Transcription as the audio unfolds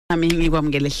Ami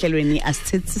ngikwamukele ehlelweni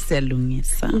Asitsetsi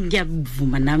Siyalungisa.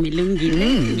 Ngiyavuma nami lungile.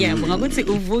 Ngiyabonga ukuthi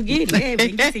uvukile,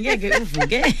 bengithi ngeke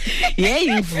uvuke. Hey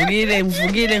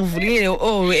ngivukile.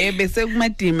 Oh bese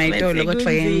kumadima itolo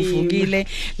kodwa ngivukile.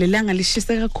 Lelanga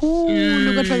lishisa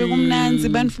kakhulu kodwa bekumnanzi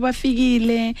bantu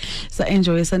bafikile. Sa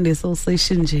enjoy Sunday soul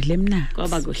session nje lemna.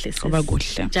 Kwaba kuhle. Kwaba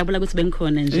kuhle. Jabula ukuthi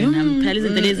bengikhona nje nami. Phela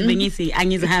izinto lezi bengithi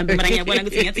angizihambi mara ngiyabona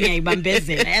ukuthi ngathi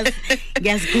ngiyayibambezela.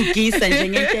 Ngiyazigugisa nje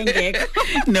ngento engekho.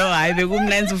 No hayi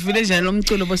bekumnanzi ufile njalo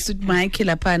umculo bosuthi Mike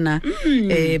lapha na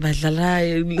badlala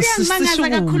sisho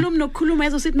kakhuluma nokukhuluma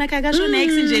ezosuthi Mike akasho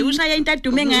next nje ushaya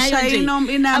intadume ngayo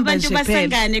nje abantu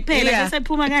basangane kuphela bese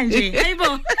phuma kanje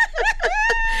hayibo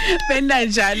Benda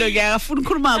njalo ngiyafuna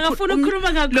ukukhuluma kakhulu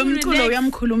lo mculo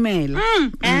uyamkhulumela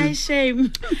ay shame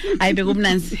hayi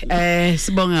bekumnanzi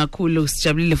sibonga kakhulu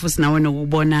sijabulile futhi nawe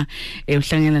nokubona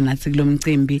uhlangela nathi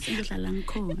kulomcimbi sidlala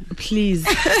ngikhona please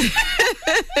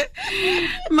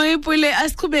Pule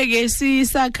asiqhubeke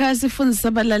sisakha sifundisa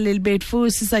abalaleli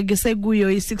bethu sisake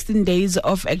sekuyo i16 days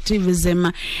of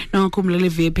activism nongakhumulele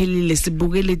vephelile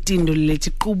sibukele itindo lethi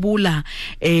qubula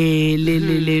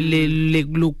le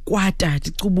lokwata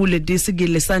ticubule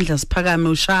disikile sandla siphakame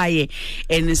ushaye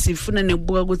sifuna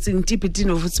nekubuka ukuthi ngitiphi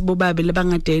itindo futhi bobabe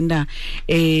lebangadenda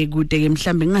kude ke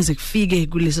mhlambe ngaze kufike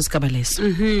kuleso sigaba leso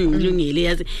kulungile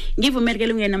yazi ngivumele ke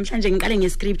lungene namhlanje ngiqale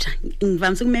ngescripture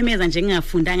ngivamisa ukumemeza nje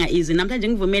ngingafundanga izwi namhlanje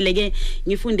ngivumele ke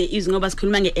ngifunde izwi ngoba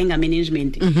sikhuluma ngeanger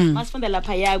management masifunda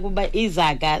lapha ya kuba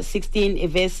Izaga 16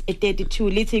 verse 32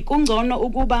 lithi kungcono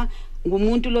ukuba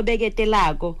ngumuntu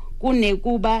lobeketelako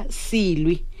kunekuba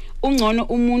silwi ungcono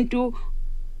umuntu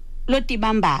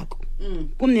lotibambako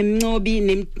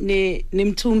kunemncobi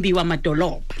nemthumbi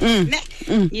wamadolobha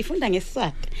ngifunda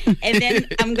ngesiswati and then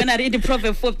I'm going to read the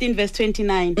Proverbs 14 verse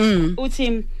 29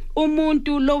 uthi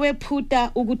umuntu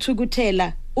lowephuta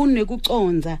ukuthukuthela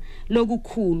unekuconza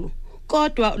lokukhulu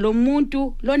kodwa lo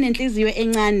muntu lonenhliziyo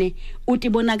encane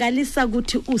utibonakalisa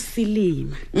ukuthi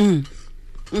usilima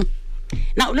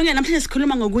na ulungile namhlanje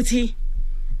sikhuluma ngokuthi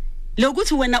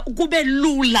lokuthi wena kube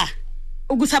lula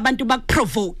ukuthi abantu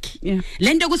bakuprovoke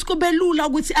lento ukuthi kube lula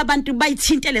ukuthi abantu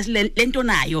bayithintele lento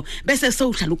nayo bese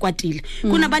sowudlala ukwatile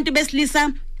kunabantu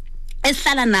besilisa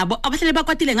esihlala nabo abahlale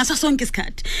bakwatile ngaso sonke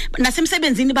isikhathi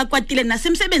nasemsebenzini bakwatile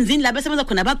nasemsebenzini la besebenza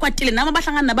khona bakwatile nabo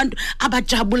bahlangana nabantu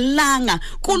abajabulanga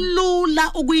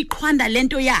kulula ukuyiqhwanda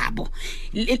lento yabo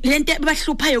lento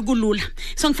bahluphayo kulula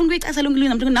so ngifuna ukuyicasela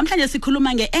ngilunga namhlanje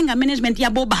sikhuluma ngeanger management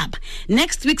yabo baba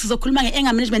next week sizokhuluma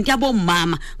ngeanger management yabo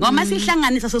mama ngoba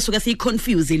masihlanganisa sosuka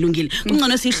siyiconfuse ilungile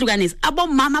kungcono sihlukanisa abo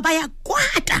mama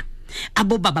bayakwata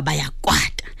abo baba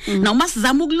bayakwata na uma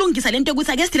sizama ukulungisa lento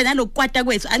ukuthi ake sithele nalokukwata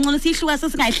kwethu angcono sihluka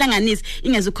sesingayihlanganisi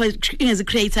ingezi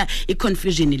creator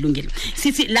iconfusion ilungile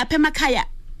sithi lapha emakhaya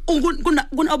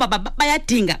kunobaba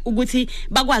bayadinga ukuthi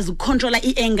bakwazi ukucontrola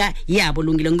ianger yabo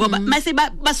lungile ngoba mase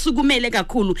basukumele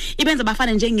kakhulu ibenza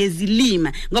bafana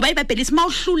njengezilima ngoba iBhayibheli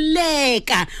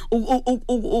mawuhluleka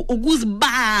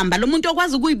ukuzibamba lo muntu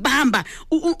okwazi ukuyibamba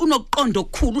unokuqonda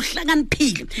okukhulu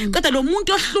uhlakaniphile kodwa lo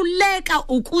muntu ohluleka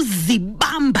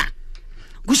ukuzibamba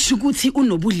kusho ukuthi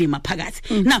unobudlima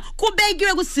phakathi na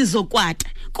kubekiwe ukuthi sizokwata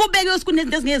kubekiwe ukuthi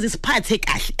kunezinto ezingeze siphathe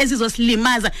kahle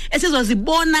ezizosilimaza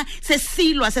esizozibona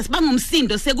sesilwa sesibanga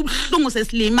umsindo sekubhlungu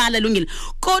sesilimala lungile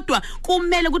kodwa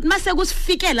kumele ukuthi mase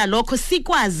kusifikela lokho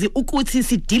sikwazi ukuthi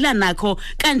sidila nakho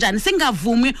kanjani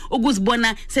singavumi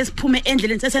ukuzibona sesiphume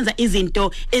endleleni sesenza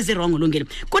izinto ezirong lungile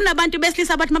kunabantu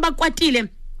besilisa abathi mabakwatile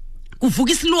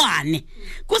kuvuka isilwane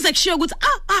kuze kushiyo ukuthi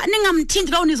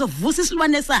ningamthinti lawo nizovusa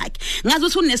isilwane sakhe ngazi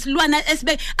ukuthi unesilwane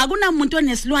esibe akunamuntu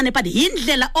onesilwane but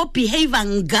indlela obehave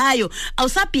ngayo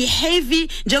awusabehave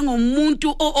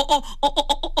njengomuntu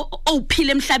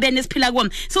ophile emhlabeni esiphila kwami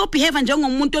so behave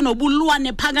njengomuntu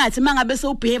onobulwane phakathi mangabe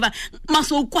so behave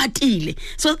masowukwatile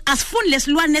so asifuni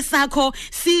lesilwane sakho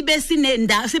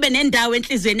sibe nendawo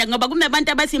enhlizweni ngoba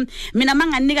kunabantu abathi mina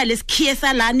manganika lesikhiye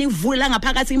salani ivula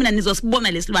ngaphakathi mina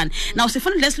nizosibona lesilwane na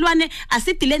usifuna lesilwane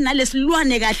asidile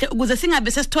nalesilwane kahle ukuze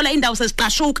singabe sesithola indawo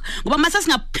sesiqashuka ngoba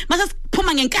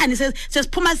masesiphuma ngenkani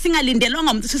sesiphuma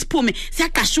singalindelwanga umuntu sisiphume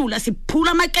siyaqashula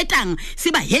siphula amaqetanga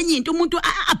siba henye into umuntu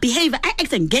behave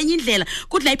act ngenye indlela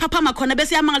kuthi la iphaphama khona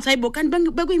bese yamanga hayibo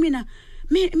kanti bekuyimina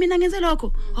mina ngenze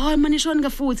lokho hayi manishoni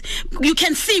ngafuthi you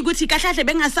can see ukuthi kahlahle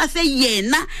bengasase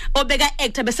yena obeka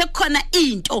actor bese kukhona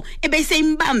into ebese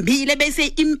imbambile bese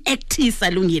imactisa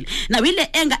lungile now ile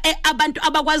enga abantu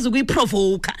abakwazi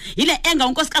ukuyiprovoke ile enga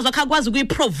unkosikazi wakhe akwazi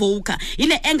ukuyiprovoke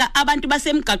ile enga abantu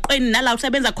basemgaqweni nala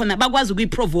usebenza khona bakwazi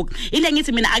ukuyiprovoke ile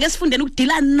ngithi mina ake sifundeni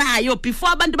ukudila nayo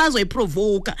before abantu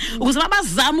bazoyiprovoke ukuze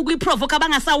babazama ukuyiprovoke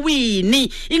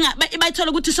abangasawini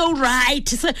bayithola ukuthi so right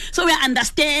so we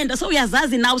understand so uyaza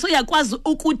uyazazi nawe so uyakwazi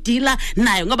ukudila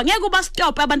nayo ngoba ngeke uba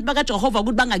stop abantu baka Jehova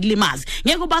ukuthi bangakulimazi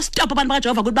ngeke uba stop abantu baka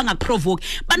Jehova ukuthi bangaprovoke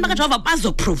abantu baka Jehova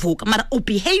bazoprovoke mara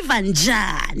ubehavior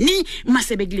njani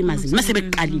mase bekulimazi mase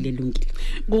bekuqalile lungile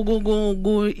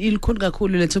ilikhulu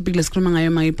kakhulu le topic lesikhuluma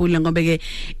ngayo mayipula ngoba ke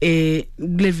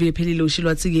kulevi ephelile ushilo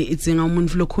wathi ke idzinga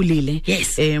umuntu lokhulile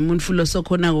umuntu lo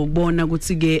sokhona ukubona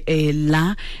ukuthi ke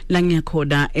la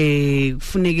ngiyakhona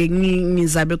kufuneke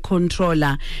ngizabe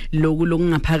controller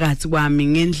lokungaphakathi kwami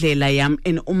ngendlela yami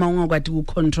and uma ungakwadi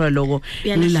ukucontrol lokho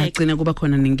ngilagcina kuba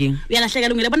khona nenkinga uyalahleka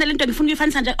lungile bona lento ngifuna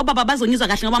ukuyifanisa nje obaba bazongizwa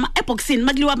kahle ngoba eboxini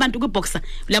makuliwa abantu kwiboxer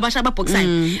labasha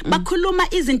ababoxayo bakhuluma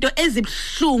izinto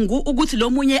ezibhlungu ukuthi lo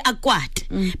munye akwade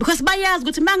because bayazi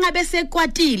ukuthi mangabe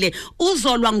sekwatile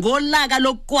uzolwa ngolaka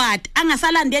lokwati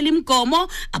angasalandela imigomo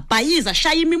abhayiza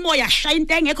shaya imimoya shaya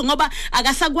into engekho ngoba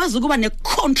akasakwazi ukuba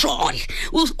necontrol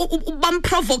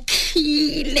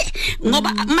bamprovokile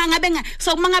ngoba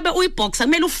mangabe uyiboxer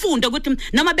kumele ufunde ukuthi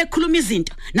noma bekhuluma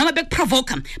izinto noma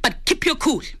bekuprovoke but keep your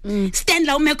cool stand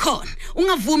la umekhona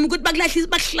ungavumi ukuthi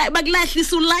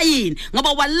bakulahlisa ulayini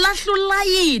ngoba walahla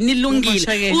ulayini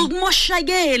lungile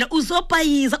ukumoshakela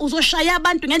uzobhayiza uzoshaya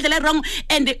abantu ngendlela wrong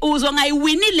and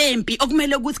uzongayiwini lempi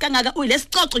okumele ukuthi kangaka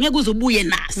uyilesicoco ngeke uzubuye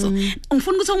naso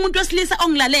ngifuna ukuthi umuntu wesilisa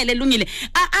ongilalele lungile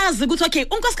azi ukuthi okay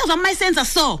unkosikazi wamayisenza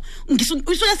so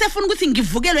usuke sefuna ukuthi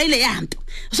ngivukelwe ile yanto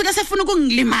usuke sefuna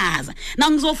ukungilimaza na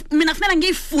mina kufanele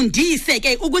ngiyifundise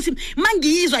ke ukuthi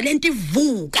mangiyizwa lento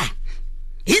ivuka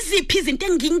iziphi izinto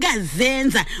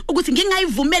engingazenza ukuthi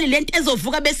ngingayivumeli lento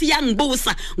ezovuka bese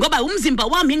iyangibusa ngoba umzimba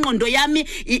wami ingqondo yami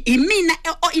imina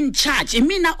in charge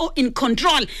imina in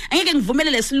control angeke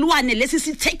ngivumele lesilwane lesi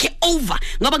si take over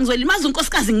ngoba ngizolimaza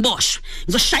unkosikazi ngiboshwe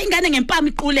ngizoshaya ingane ngempama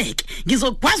iquleke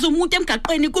ngizogwaza umuntu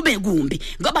emgaqweni kube kumbi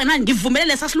ngoba nani ngivumele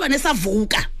lesasilwane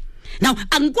savuka now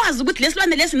angikwazi ukuthi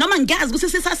lesilwane lesi noma ngiyazi ukuthi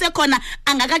sisasekhona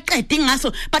angakaqedi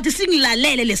ngaso but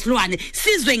singilalele lesilwane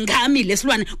sizwe ngami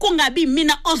lesilwane kungabi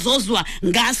mina ozozwa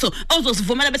ngaso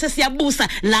ozosivumela bese siyabusa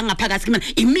la ngaphakathi kumina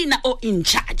imina in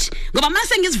charge ngoba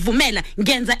mase ngizivumela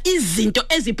ngenza izinto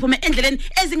eziphume endleleni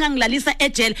ezingangilalisa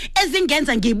ejele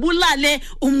ezingenza ngibulale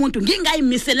umuntu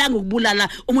ngingayimiselanga ukubulala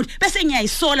umuntu bese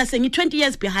ngiyayisola sengi 20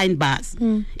 years behind bars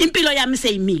impilo yami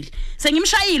seyimile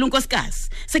sengimshayile unkosikazi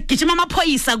sekugijima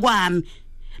amaphoyisa kwami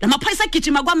lamaphoyisa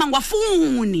agijima kwami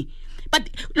ngwafuni but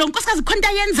lo nkosikazi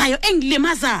khona yenzayo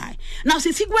engilimazayo now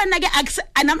sithi kuwena ke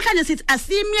namhlanje sithi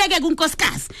asimiyeke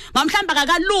kunkosikazi ngamhlamba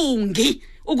akakalungi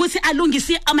ukuthi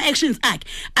alungise ama actions akhe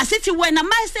asithi wena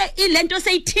mase ilento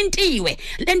seyithintiwe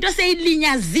lento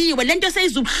seyilinyaziwe lento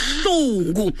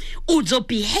seyizubhlungu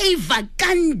uzobehave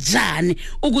kanjani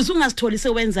ukuze ungazitholi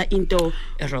sewenza into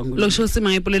wrong lo sho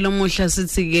simangepule lomuhla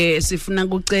sithi ke sifuna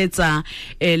kucetha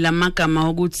lamagama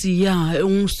ukuthi ya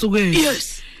ungisukele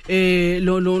yes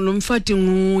lo mfati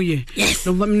nguye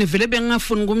lo mina vele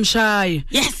bengafuni ukumshaya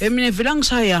mina vele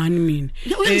angishayani mina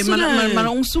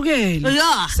mana ungisukele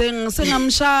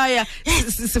sengamshaya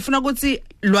sifuna ukuthi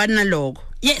lwana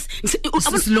lokho yes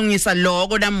silungisa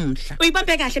lokho namuhla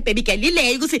uyibambe kahle baby girl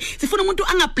ile ukuthi sifuna umuntu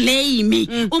angablame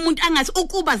umuntu angathi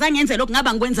ukuba zangenze lokho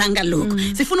ngaba ngikwenzanga lokho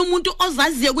sifuna umuntu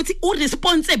ozaziyo ukuthi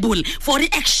uresponsible for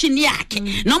action yakhe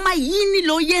noma yini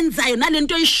lo yenzayo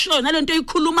nalento oyishoyo nalento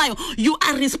oyikhulumayo you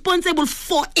are responsible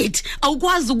for it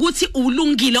awukwazi ukuthi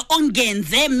ulungile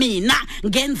ongenze mina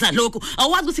ngenza lokho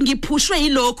awukwazi ukuthi ngiphushwe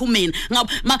yilokho mina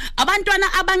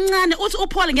abantwana abancane uthi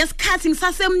uPaul ngesikhathi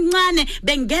ngisasemncane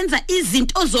bengenza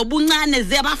izinto ozobuncane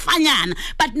ziyabafanyana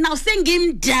but now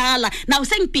sengimdala now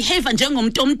sengibehave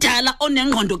njengomuntu omdala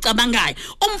onengqondo ocabangayo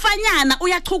umfanyana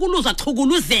uyachukuluzwa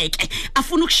chukuluzeke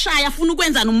afuna ukushaya afuna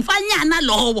ukwenza nomfanyana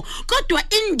lowo kodwa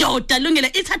indoda lungile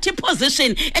ithatha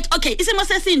position ethi okay isimo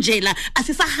sesinjela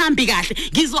asisahambi kahle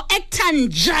ngizo act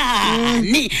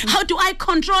njani how do I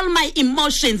control my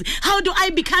emotions how do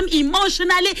I become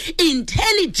emotionally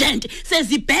intelligent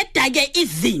sezibheda ke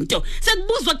izinto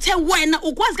sekubuzwa kuthe wena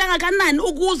ukwazi kangakanani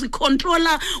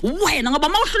ukuzicontrola wena ngoba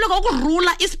mawuhluleka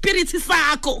ukurula ispirit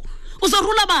sakho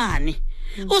uzorula bani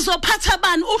uzophatha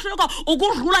bani uhluleka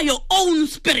ukurula your own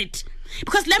spirit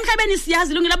because lemhlabeni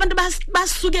siyazi lungile abantu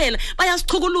basukela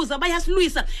bayasichukuluza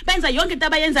bayasilwisa benza yonke into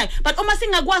abayenzayo but uma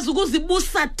singakwazi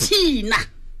ukuzibusa thina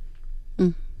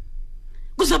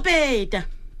kuzopeta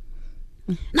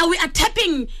Now we are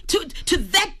tapping to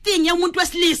that thing yomuntu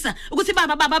wesilisa ukuthi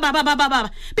baba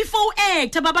before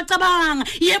act baba cabanga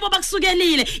yebo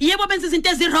bakusukelile yebo benza izinto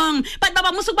ezi-wrong but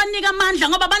baba musu kubanika amandla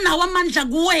ngoba banawo amandla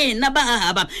kuwena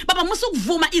baba musu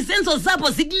kuvuma izenzo zabo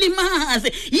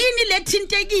zikulimaze yini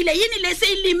lethintekile yini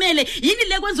leseyilimele yini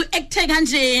lekwenza uact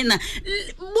kanjena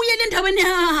buyele endaweni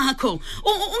yakho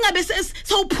ungabe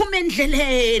sewuphuma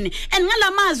endleleni and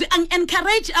ngalamazwi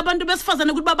encourage abantu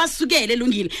besifazana ukuthi babasukele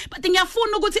lungile but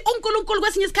ngiyafuna ukuthi uNkulunkulu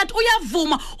kwesinye isikhathi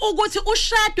uyavuma ukuthi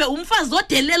ushadwe umfazi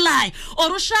odelelayo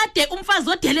or ushade umfazi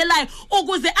odelelayo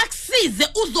ukuze akusize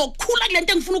uzokhula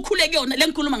kulento engifuna ukhule kuyona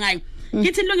lengikhuluma ngayo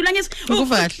ngithi lungile ngisi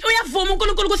uyavuma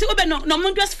uNkulunkulu ukuthi ube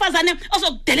nomuntu wesifazane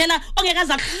ozokudelela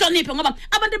ongekaza kuhloniphe ngoba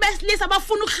abantu besilisa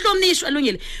bafuna ukuhlonishwa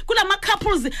lungile kulama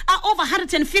couples are over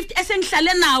 150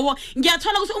 esengihlale nawo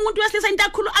ngiyathola ukuthi umuntu wesilisa into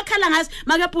akakhulu akhala ngazi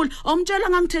makepula omtshela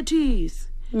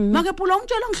ngangithethisa makepula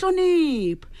umtshela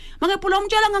ngihloniphe makepula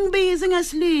umtshela ngangibizi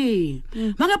ngesilimi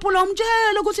makepula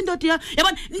umtshela ukuthi indoda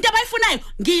yabona into abayifunayo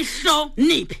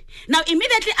ngihloniphe now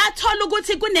immediately athola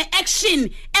ukuthi kune action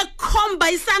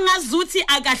ekhomba isangazuthi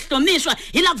akahlonishwa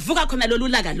ila kuvuka khona lolu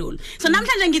laka lolu so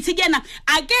namhlanje ngithi kena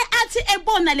ake athi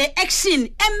ebona le action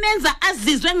emenza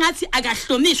azizwe ngathi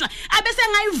akahlonishwa abese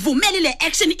ngayivumeli le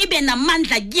action ibe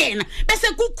namandla kuyena bese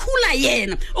kukhula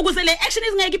yena ukuze le action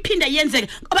izingeke iphinde yenzeke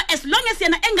ngoba as long as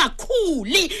yena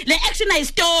engakhuli le action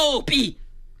ayistopi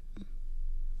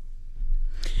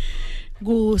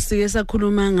Kusike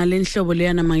sakhuluma ngalenhlobo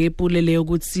leyana makepule leyo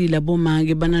ukuthi labo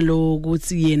make banalo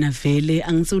ukuthi yena vele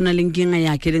angisona lenkinga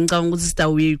yakhe lencanga ukuthi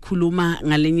sitawu uyikhuluma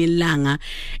ngalenye ilanga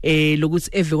lokuthi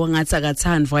eve kwangathi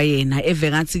akathandwa yena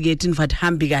eve ngathi ke infact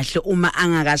hambi kahle uma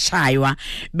angakashaywa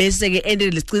bese ke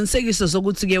endele lesiqinisekiso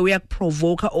sokuthi ke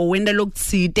uyakuprovoke owenda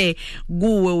lokuthite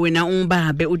kuwe wena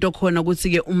umbabe utokhona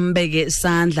ukuthi ke umbeke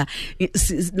isandla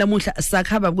namuhla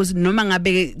sakhaba ukuthi noma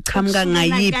ngabe chamuka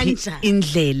ngayiphi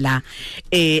indlela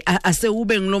ase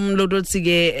ube ngilomlodo othi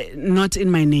ke not in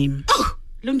my name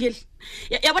lungile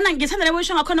yabona ngithanda leyo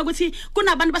sho ngakhona ukuthi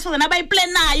kunabantu basifazana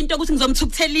abayiplanayo into ukuthi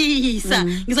ngizomthukuthelisa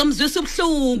ngizomzwisa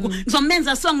ubhlungu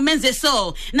ngizomenza so ngimenze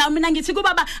so now mina ngithi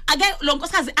kubaba ake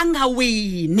lonkosikazi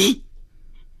angawini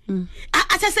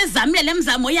asesezamile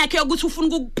lemzamo yakhe ukuthi ufuna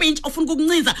ukukupintsha ufuna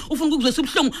ukukuncinza ufuna ukuzwisa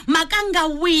ubhlungu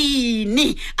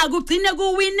makangawini akugcine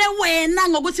kuwine wena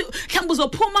ngokuthi mhlawumbe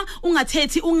uzophuma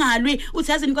ungathethi ungalwi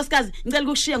uthi yazi inkosikazi ngicela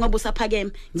ukushiya ngoba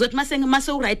usaphakeme ngizothi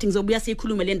mase uright ngizobuya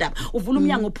sikhulume le ndaba uvula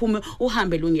umnyango uphume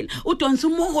uhambe lungile udonsa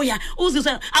umoya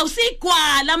uzizwe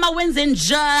awusigwala mawenze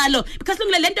njalo because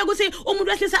lungile lento ukuthi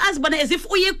umuntu wehlisa azibona as if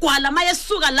uyigwala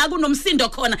mayesuka la kunomsindo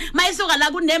khona mayesuka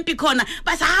la kunempi khona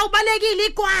base awubalekile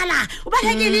igwala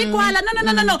ubalekile igwala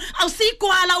no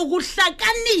awusigwala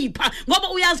ukuhlakanipha ngoba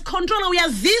uyazicontrol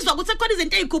uyazizwa ukuthi khona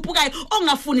izinto ezikhuphukayo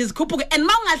ongafuni izikhuphuke and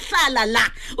mawungahlala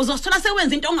la uzosithola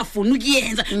sewenza into ongafuni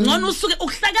ukuyenza ngcono usuke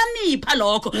ukuhlakanipha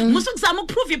lokho musukuzama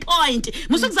ukuprove point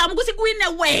musukuzama ukuthi kuwine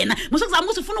wena musukuzama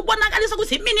ukuthi ufuna ukubonakalisa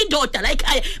ukuthi mina indoda la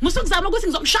ekhaya musukuzama ukuthi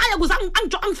ngizomshaya kuze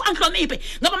angihloniphe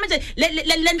ngoba manje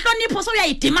le nhlonipho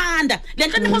soyayidemanda le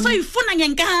nhlonipho soyifuna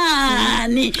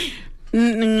ngenkani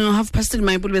half past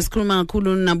my Pule besikhuluma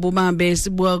kakhulu nabo babe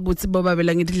sibuka ukuthi bobabe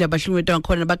la ngithi labahlungwethu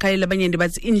ngakhona bakhalela abanye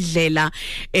bathi indlela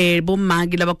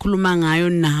bomaki labakhuluma ngayo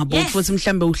nabo futhi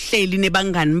mhlambe uhleli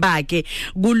nebangani bakhe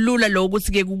kulula lo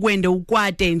ukuthi ke kukwende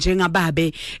ukwate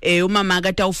njengababe umama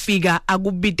akade awufika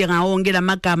akubide ngawonke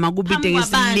lamagama akubide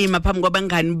ngesilima phambi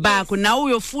kwabangani bakho nawe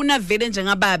uyofuna vele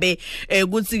njengababe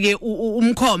ukuthi ke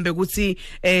umkhombe ukuthi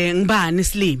ngibani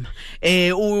isilima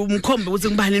umkhombe ukuthi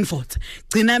ngibani infotha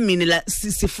gcina mina la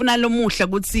sifuna lomuhla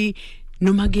ukuthi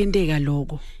noma kuyendeka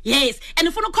lokho yes and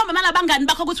ufuna ukukhomba malabangani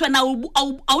bakho ukuthi wena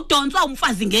awudonswa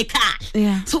umfazi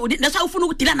ngekhaya so that's how ufuna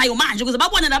ukudila nayo manje ukuze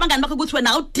babone labangani bakho ukuthi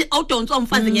wena awudonswa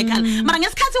umfazi ngekhaya mara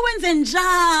ngesikhathi wenze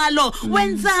njalo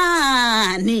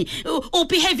wenzani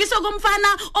ubehave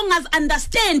sokumfana ongazi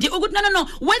understand ukuthi no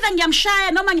whether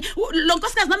ngiyamshaya noma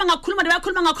lonkosikazi noma ngakhuluma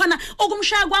bayakhuluma ngakhona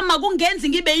ukumshaya kwami kungenzi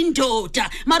ngibe indoda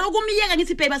mara ukumiyeka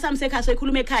ngithi baby sami sekhaya so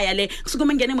ikhuluma ekhaya le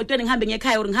kusukume ngene emotweni ngihambe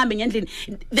ngekhaya or ngihambe ngendlini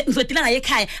ngizodila naye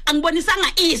ekhaya angibonisanga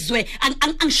izwe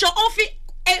angisho off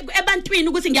ebantwini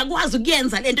ukuthi ngiyakwazi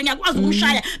ukuyenza lento ngiyakwazi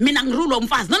ukumshaya mina ngirule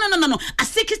umfazi no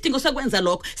asikho isidingo sokwenza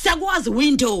lokho siyakwazi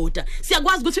windoda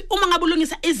siyakwazi ukuthi uma ngabe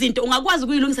ulungisa izinto ungakwazi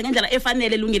ukuyilungisa ngendlela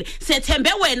efanele lungile sethembe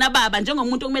wena baba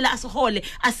njengomuntu okumele asihole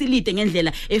asilide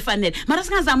ngendlela efanele mara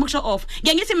singazama ukusho off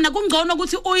ngiyathi mina kungcono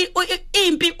ukuthi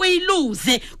impi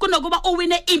uyiluze kunokuba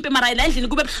uwine impi mara la endlini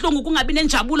kube buhlungu kungabi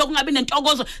nenjabulo kungabi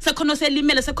nentokozo sekhono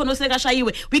selimele sekhono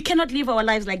sekashayiwe we cannot live our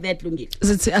lives like that lungile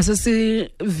sithi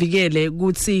asesivikele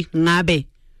ukuthi ngabe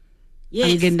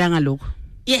angendanga lokho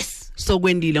yes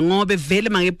sokwendile ngoba vele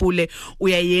mangephule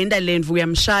uyayenda lendvu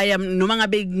uyamshaya noma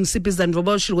ngabe ngisiphi izandvu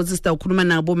ngoba usho ukuthi sister ukhuluma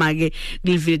nabo make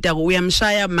kulivile tako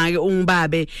uyamshaya make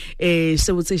ungibabe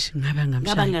sewuthi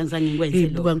ngaba ngangizange ngikwenze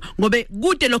lo ngobe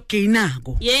kude lo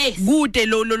gainako kude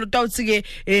lo tawuthi ke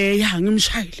ya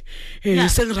ngimshayile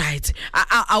sengright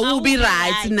awubi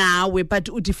right nawe but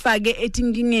udifake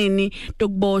etinkingeni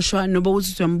tokuboshwa noba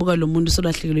uthi uyambuka lo muntu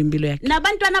solahlekelwe impilo yakhe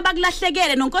nabantwana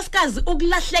bakulahlekele nonkosikazi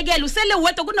ukulahlekela usele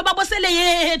wedwa kunobabo sele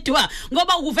yedwa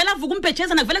ngoba uvela vuka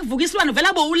umbhejeza nakuvela kuvuka isilwane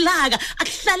uvela bo ulaka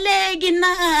akuhlaleki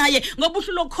naye ngoba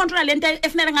uhlulo control lento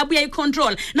efanele ngabe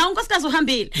uyayicontrol na unkosikazi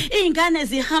uhambile izingane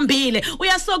zihambile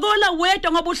uyasokola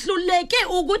wedwa ngoba uhluleke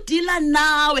ukudila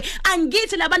nawe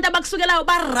angithi labantu abakusukelayo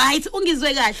ba right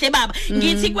ungizwe kahle baba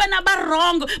ngithi kwena ba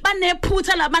wrong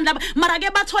banephutha labantu laba mara ke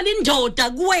bathola indoda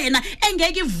kuwena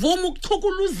engeke ivuma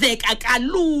ukuchukuluzeka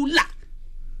kalula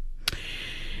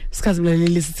Sikazi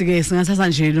mlaleli sithi ke singathatha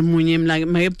nje lomunye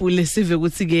mayephule sive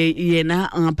ukuthi ke yena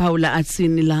ngaphawula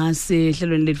athini la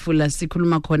sehlelweni lethu la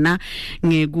sikhuluma khona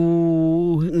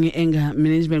nge-anger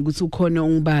management ukuthi ukhona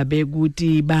ungibabe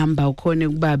ukuthi bamba ukhona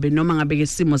kubabe noma ngabe ke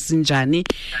simo sinjani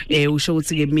usho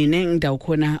ukuthi ke mina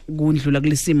ngidawukhona kundlula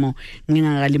kulesimo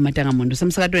ngingakalimata ngamuntu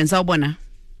semsakadweni sawubona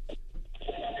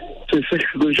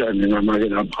sekunjani ngamake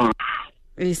lapha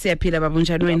siyaphila baba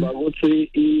unjani wena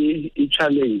ukuthi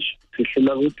i-challenge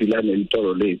sihlela ukudila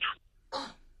nentolo lethu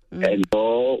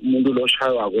lo umuntu lo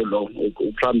shaywa ko lo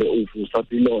mhlambe uvusa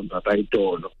ilonda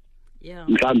bayitolo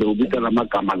mhlambe ubita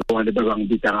lamagama lawo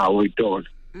lebangibita ngawo itolo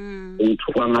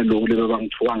ngithuka ngaloko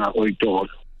lebangithuka ngako itolo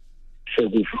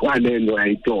sekufuka lento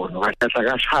yayitolo kahle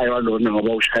kashaywa lona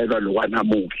ngoba ushayelwa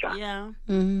lokwanamuhla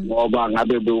ngoba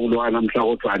ngabe bekulwa namhla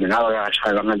kodwa ngaba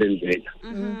kashaywa ngalendlela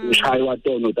ushaywa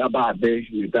tono tababe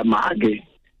nitamake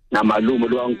namalume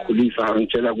lwangikhulisa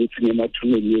ngitshela ukuthi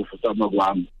ngemathuneni yofusama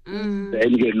kwami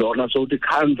then ke lona sokuthi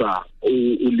khanza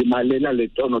ulimalela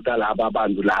letono talaba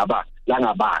abantu laba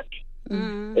langabathi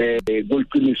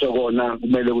kuliqiniso kona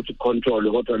kumele ukuthi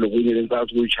control kodwa lokunye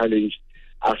lenkathi kuyi challenge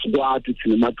asikwathi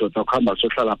thina madoda ukuhamba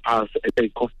sohlala phansi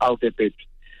take off out a bit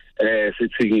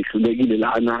sithi ngihlulekile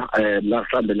lana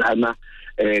mhlawumbe lana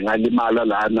ngalimala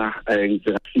lana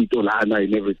ngizasito lana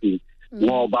and everything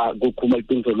ngoba kukhuma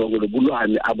iqiniso lonke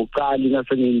lobulwane abuqali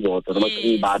nasengiyindoda noma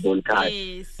ngibabo ekhaya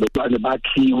lobulwane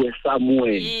bakhiwe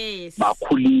somewhere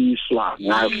bakhuliswa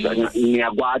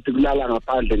ngiyakwathi kulala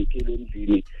ngaphandle ngikile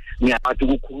endlini ngiyaphathi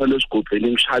ukukhumela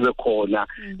esigobheni ngishabe khona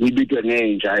ngibitwe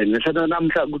ngenja nesana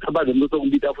namhla ukuthi abantu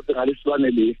bezongibita futhi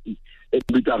ngalesilwane lesi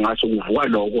ekubita ngaso kuvuka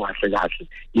lokho kahle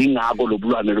ingako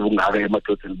lobulwane lobungaka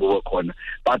emadodeni buwe khona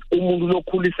but umuntu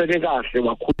lokhuliseke kahle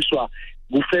wakhuliswa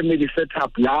ku-family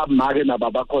setup la make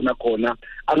nababa khona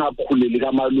angakhuleli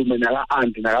kamalume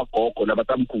naka-anti nakagogo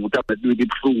labatamkhumbuta betwini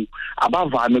ibuhlungu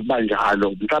abavame kuba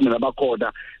njalo mhlawumbe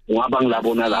nabakhona ungaba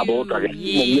ngilabona labo kodwa-ke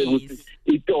ngibeke ukuthi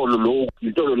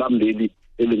itolo lami leli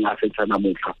elingafetha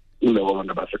namuhla kuloko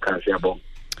bantu basekhaya siyabonga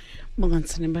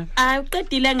Bongathini baba.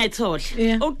 Uqedile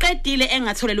engathohle. Uqedile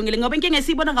engathohle lungile ngoba inkinga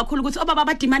esibona kakhulu ukuthi obaba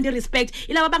ba demand respect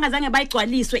ilaba bangazange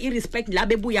bayigcwaliswe irespect la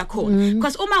bebuya khona.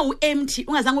 Because uma u-empty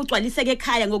ungazange ugcwaliseke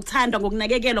ekhaya ngokuthandwa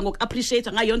ngokunakekelwa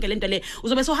ngokuappreciate ngayo yonke lento le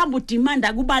uzobe sohamba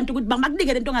udemand kubantu ukuthi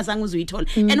bakunike lento ongazange uzuyithola.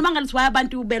 And uma ngathi waya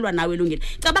abantu ubelwa nawe lungile.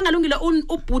 Cabanga lungile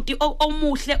ubhuti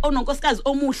omuhle ononkosikazi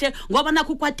omuhle ngoba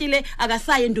nakho ukwatile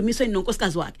akasaye endumisweni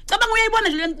nonkosikazi wakhe. Cabanga uyayibona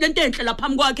nje lento enhle la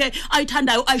phambi kwakhe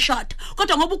ayithandayo ayishada.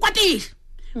 Kodwa ngoba ukwatile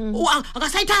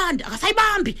akasayithanda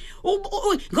akasayibambi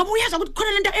ngoba uyaza ukuthi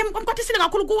khona lento emkwatisile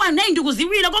kakhulu kuwa nezinduku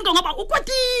ziwile konke ngoba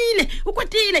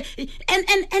ukwatile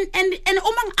and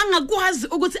uma angakwazi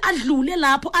ukuthi adlule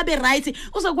lapho abe right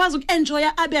uzokwazi ukuenjoy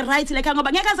abe right like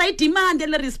ngoba ngeke azayidemand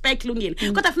le respect lungile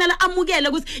kodwa kufanele amukele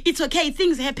ukuthi it's okay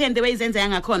things happen the way izenza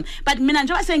ngakhona but mina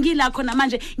nje wasengila khona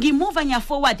manje ngimove nya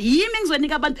forward yimi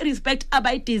ngizonika abantu respect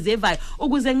abayideserve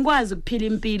ukuze ngikwazi ukuphila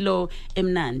impilo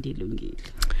emnandi lungile.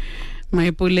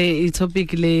 Mayipule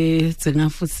itopic le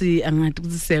singafuthi angathi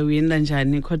ukuthi siyawina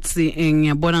kanjani kodwa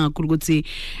ngiyabona kakhulu ukuthi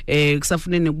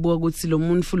kusafunene ukubuka ukuthi lo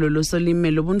muntu fulo lo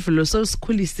solimele lo muntu fulo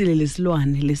sosikhulisile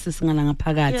lesilwane lesi singala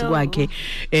ngaphakathi kwakhe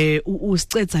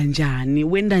usicetha kanjani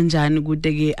wenda kanjani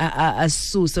kude ke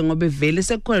asisuse ngoba vele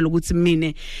sekukhona ukuthi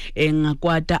mina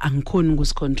ngakwata angikhoni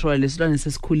ukusicontrol lesilwane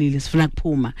sesikhulile sifuna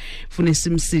kuphuma fune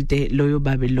simside loyo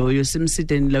babe loyo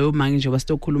simside loyo mangi nje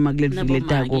wasitokhuluma kule vile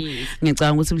letako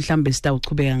ngicabanga ukuthi mhlambe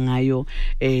uchubeka ngayo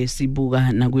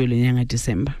sibuka nakuyo lenyanga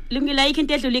December. Lungile ayikho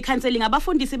into edlula icounseling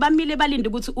abafundisi bamile balinde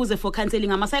ukuthi uze for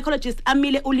counseling ama psychologist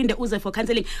amile ulinde uze for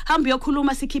counseling hamba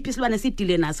uyokhuluma sikhipha isilwane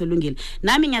sidile naso lungile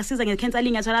nami ngiyasiza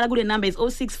ngecounseling yatholala kule number is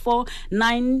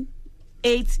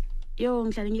 064988 yo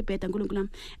ngihlale ngibheda uNkulunkulu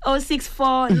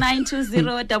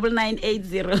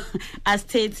 0649209980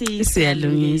 Asitsetsi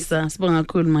Siyalungisa sibonga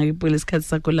kakhulu Pule isikhathi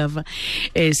sakho lava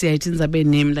siyayithi nzabe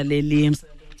nemlaleli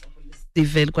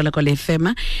emsakazweni kwala FM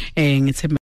ngithemba